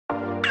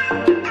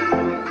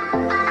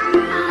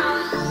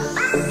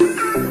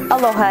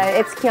Aloha,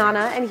 it's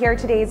Kiana, and here are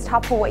today's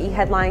top Hawaii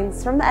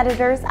headlines from the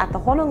editors at the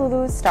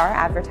Honolulu Star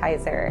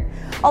Advertiser.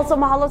 Also,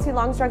 mahalo to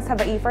Longs Drugs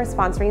Hawaii for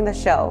sponsoring the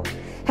show.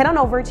 Head on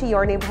over to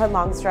your neighborhood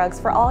Longs Drugs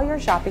for all your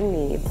shopping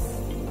needs.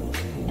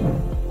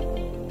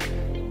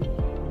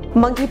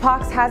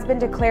 Monkeypox has been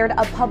declared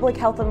a public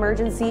health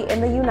emergency in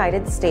the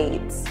United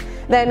States.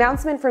 The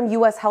announcement from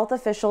U.S. health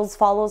officials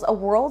follows a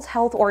World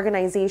Health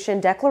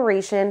Organization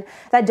declaration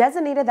that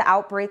designated the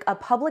outbreak a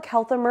public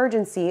health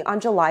emergency on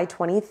July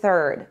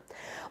 23rd.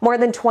 More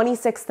than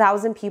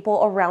 26,000 people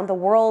around the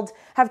world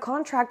have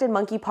contracted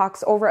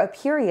monkeypox over a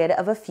period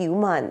of a few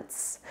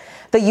months.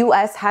 The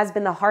U.S. has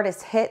been the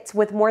hardest hit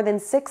with more than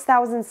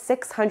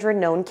 6,600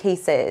 known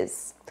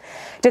cases.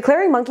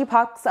 Declaring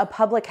monkeypox a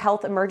public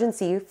health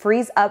emergency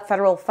frees up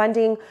federal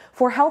funding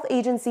for health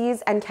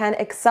agencies and can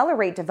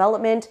accelerate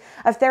development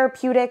of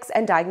therapeutics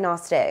and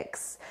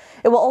diagnostics.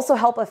 It will also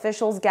help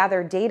officials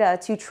gather data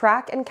to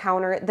track and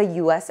counter the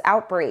U.S.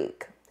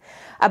 outbreak.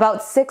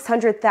 About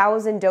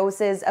 600,000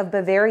 doses of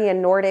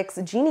Bavarian Nordic's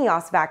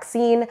Jynneos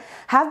vaccine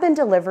have been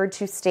delivered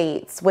to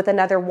states, with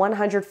another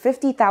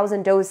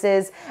 150,000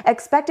 doses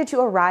expected to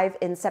arrive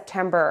in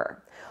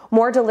September.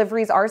 More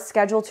deliveries are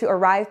scheduled to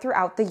arrive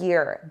throughout the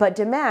year, but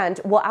demand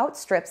will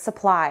outstrip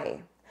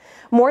supply.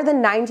 More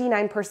than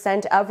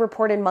 99% of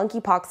reported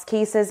monkeypox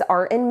cases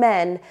are in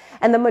men,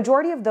 and the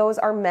majority of those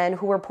are men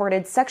who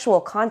reported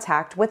sexual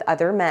contact with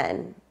other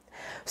men.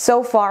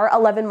 So far,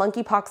 11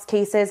 monkeypox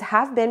cases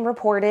have been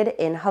reported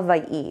in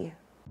Hawaii.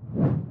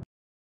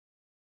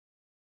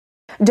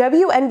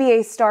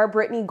 WNBA star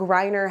Brittney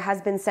Griner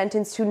has been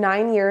sentenced to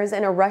 9 years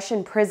in a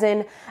Russian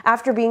prison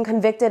after being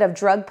convicted of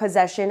drug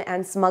possession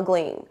and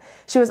smuggling.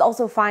 She was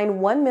also fined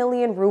 1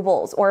 million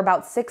rubles, or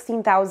about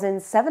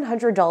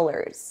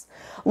 $16,700.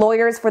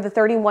 Lawyers for the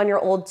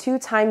 31-year-old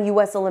two-time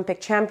U.S.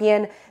 Olympic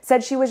champion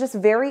said she was just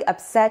very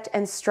upset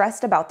and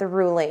stressed about the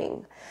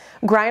ruling.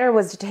 Griner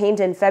was detained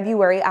in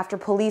February after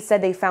police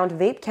said they found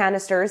vape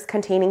canisters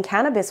containing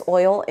cannabis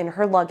oil in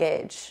her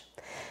luggage.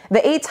 The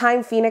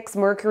 8-time Phoenix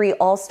Mercury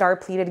All-Star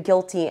pleaded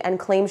guilty and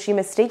claimed she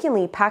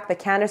mistakenly packed the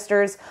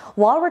canisters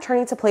while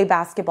returning to play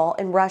basketball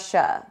in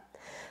Russia.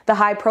 The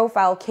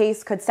high-profile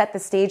case could set the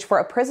stage for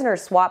a prisoner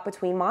swap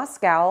between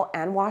Moscow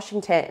and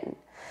Washington.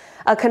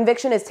 A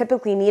conviction is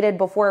typically needed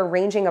before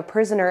arranging a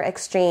prisoner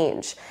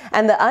exchange,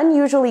 and the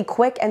unusually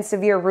quick and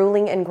severe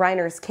ruling in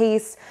Griner's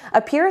case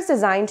appears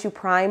designed to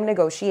prime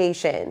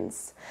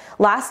negotiations.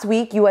 Last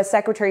week, U.S.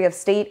 Secretary of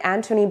State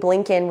Antony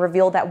Blinken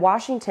revealed that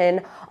Washington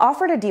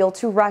offered a deal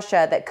to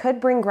Russia that could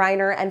bring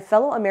Griner and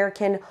fellow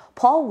American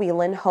Paul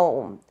Whelan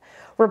home.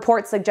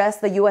 Reports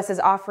suggest the U.S.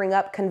 is offering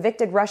up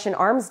convicted Russian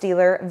arms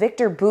dealer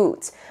Viktor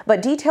Bout,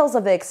 but details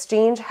of the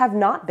exchange have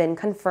not been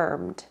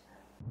confirmed.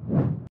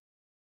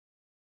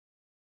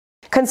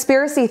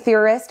 Conspiracy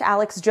theorist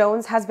Alex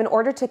Jones has been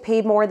ordered to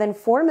pay more than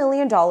 $4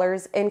 million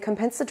in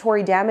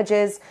compensatory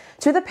damages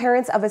to the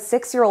parents of a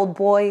 6-year-old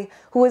boy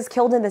who was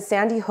killed in the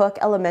Sandy Hook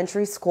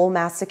Elementary School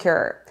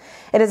massacre.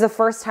 It is the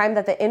first time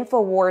that the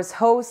InfoWars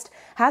host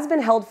has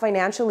been held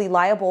financially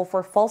liable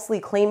for falsely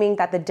claiming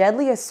that the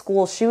deadliest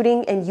school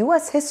shooting in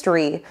U.S.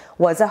 history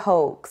was a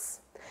hoax.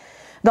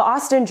 The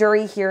Austin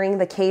jury hearing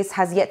the case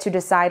has yet to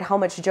decide how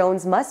much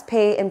Jones must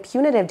pay in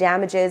punitive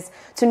damages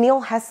to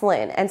Neil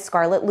Heslin and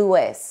Scarlett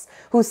Lewis,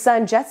 whose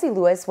son Jesse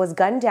Lewis was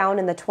gunned down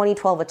in the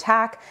 2012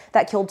 attack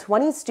that killed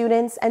 20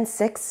 students and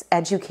 6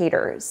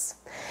 educators.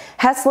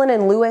 Heslin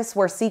and Lewis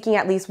were seeking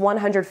at least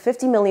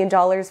 $150 million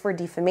for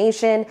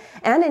defamation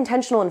and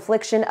intentional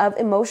infliction of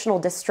emotional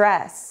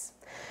distress.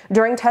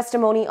 During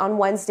testimony on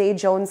Wednesday,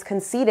 Jones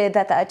conceded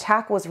that the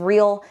attack was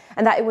real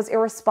and that it was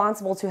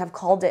irresponsible to have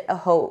called it a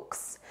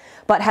hoax.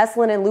 But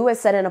Heslin and Lewis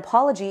said an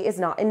apology is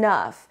not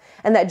enough,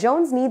 and that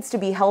Jones needs to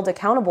be held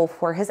accountable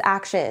for his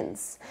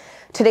actions.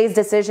 Today's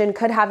decision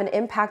could have an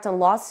impact on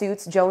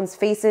lawsuits Jones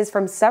faces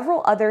from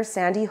several other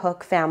Sandy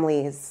Hook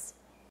families.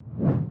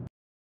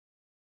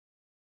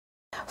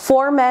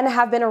 4 men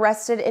have been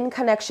arrested in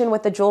connection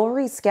with the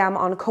jewelry scam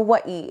on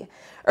Kauai.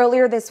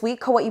 Earlier this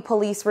week, Kauai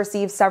police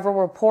received several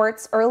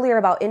reports earlier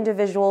about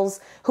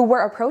individuals who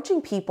were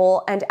approaching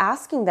people and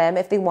asking them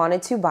if they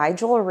wanted to buy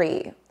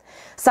jewelry.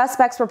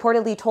 Suspects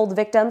reportedly told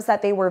victims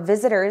that they were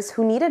visitors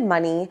who needed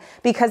money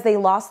because they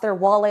lost their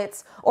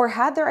wallets or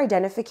had their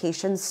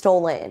identification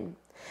stolen.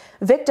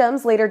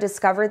 Victims later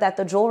discovered that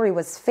the jewelry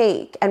was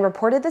fake and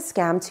reported the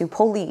scam to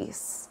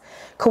police.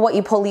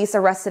 Kauai police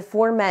arrested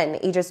 4 men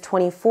ages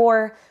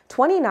 24,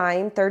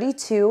 29,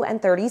 32,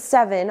 and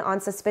 37 on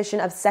suspicion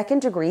of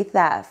second-degree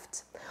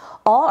theft.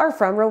 All are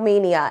from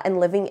Romania and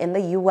living in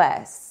the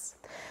U.S.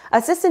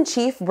 Assistant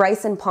Chief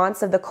Bryson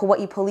Ponce of the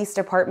Kauai Police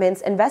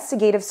Department's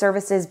Investigative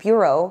Services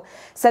Bureau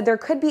said there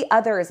could be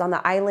others on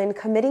the island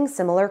committing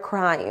similar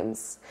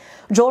crimes.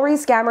 Jewelry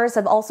scammers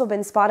have also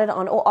been spotted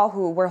on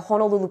Oahu, where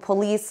Honolulu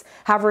police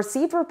have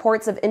received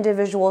reports of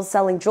individuals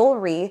selling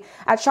jewelry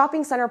at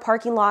shopping center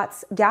parking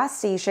lots, gas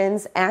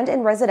stations, and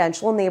in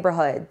residential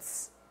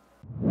neighborhoods.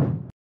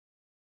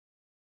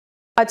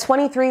 A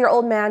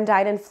 23-year-old man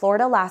died in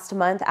Florida last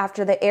month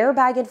after the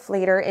airbag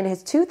inflator in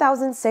his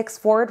 2006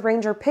 Ford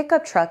Ranger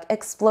pickup truck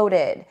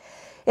exploded.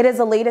 It is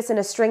the latest in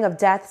a string of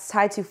deaths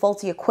tied to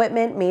faulty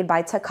equipment made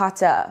by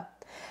Takata.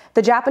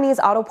 The Japanese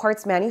auto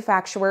parts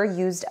manufacturer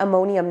used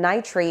ammonium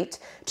nitrate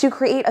to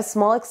create a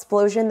small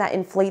explosion that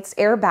inflates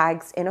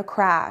airbags in a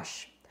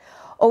crash.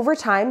 Over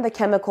time, the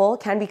chemical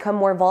can become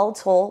more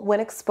volatile when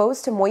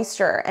exposed to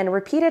moisture and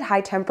repeated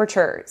high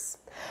temperatures.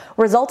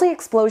 Resulting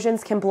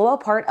explosions can blow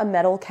apart a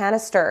metal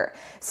canister,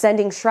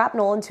 sending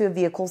shrapnel into a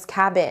vehicle's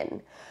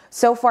cabin.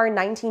 So far,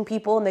 19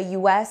 people in the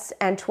U.S.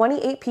 and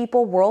 28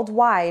 people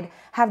worldwide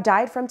have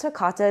died from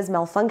Takata's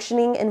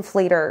malfunctioning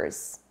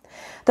inflators.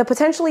 The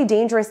potentially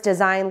dangerous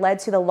design led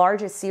to the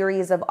largest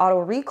series of auto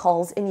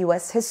recalls in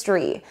U.S.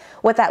 history,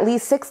 with at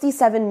least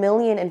 67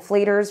 million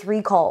inflators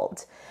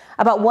recalled.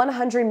 About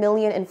 100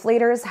 million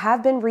inflators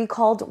have been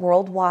recalled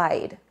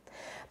worldwide.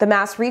 The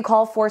mass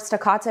recall forced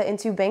Takata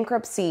into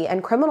bankruptcy,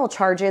 and criminal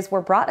charges were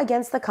brought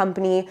against the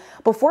company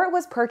before it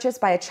was purchased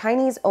by a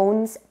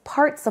Chinese-owned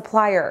parts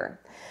supplier.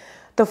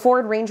 The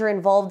Ford Ranger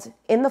involved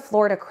in the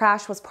Florida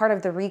crash was part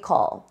of the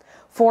recall.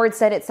 Ford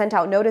said it sent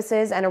out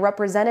notices and a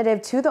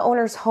representative to the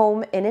owner's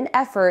home in an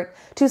effort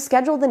to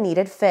schedule the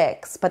needed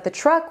fix, but the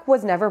truck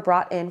was never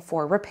brought in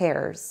for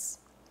repairs.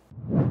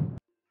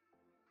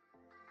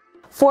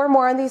 For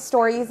more on these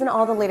stories and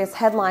all the latest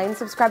headlines,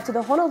 subscribe to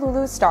the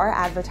Honolulu Star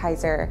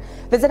Advertiser.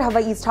 Visit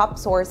Hawaii's top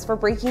source for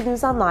breaking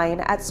news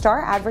online at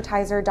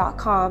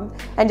staradvertiser.com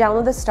and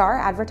download the Star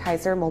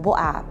Advertiser mobile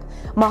app.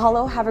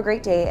 Mahalo, have a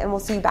great day, and we'll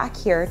see you back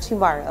here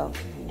tomorrow.